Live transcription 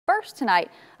first tonight,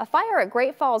 a fire at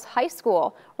Great Falls High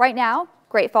School. Right now,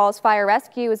 Great Falls Fire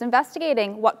Rescue is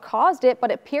investigating what caused it, but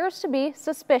it appears to be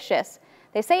suspicious.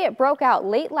 They say it broke out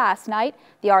late last night.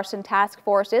 The arson task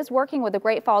force is working with the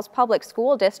Great Falls Public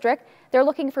School District. They're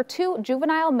looking for 2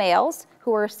 juvenile males who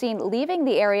were seen leaving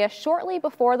the area shortly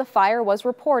before the fire was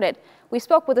reported. We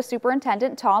spoke with the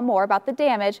superintendent, Tom Moore, about the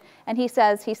damage, and he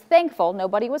says he's thankful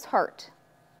nobody was hurt.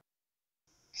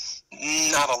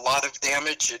 Not a lot of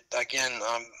damage.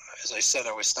 As I said,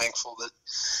 I was thankful that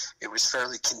it was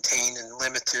fairly contained and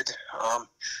limited.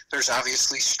 There's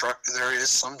obviously there is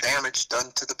some damage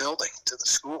done to the building, to the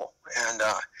school, and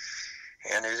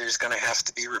it is going to have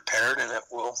to be repaired, and it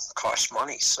will cost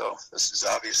money. So this is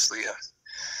obviously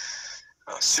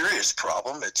a serious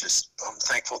problem. I'm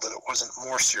thankful that it wasn't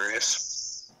more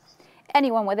serious.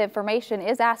 Anyone with information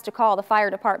is asked to call the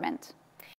fire department.